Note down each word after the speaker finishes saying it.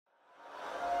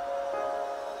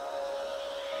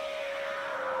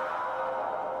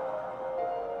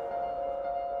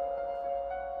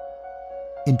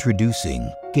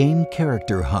Introducing Game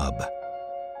Character Hub.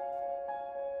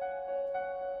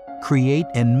 Create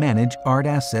and manage art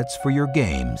assets for your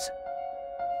games.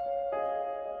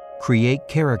 Create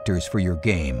characters for your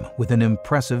game with an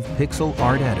impressive pixel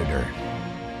art editor.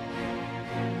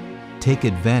 Take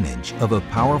advantage of a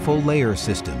powerful layer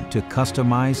system to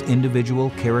customize individual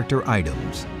character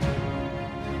items.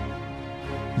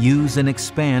 Use and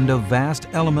expand a vast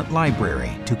element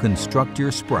library to construct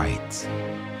your sprites.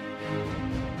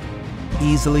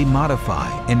 Easily modify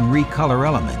and recolor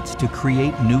elements to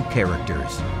create new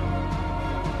characters.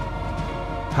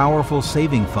 Powerful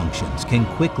saving functions can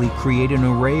quickly create an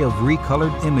array of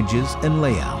recolored images and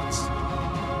layouts.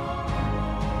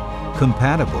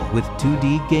 Compatible with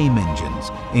 2D game engines,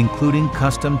 including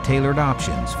custom-tailored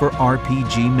options for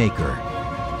RPG Maker.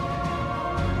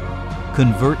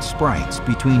 Convert sprites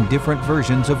between different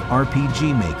versions of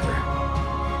RPG Maker.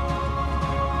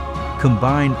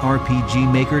 Combine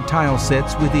RPG Maker tile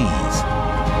sets with ease.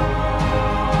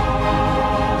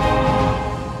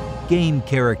 Game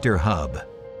Character Hub.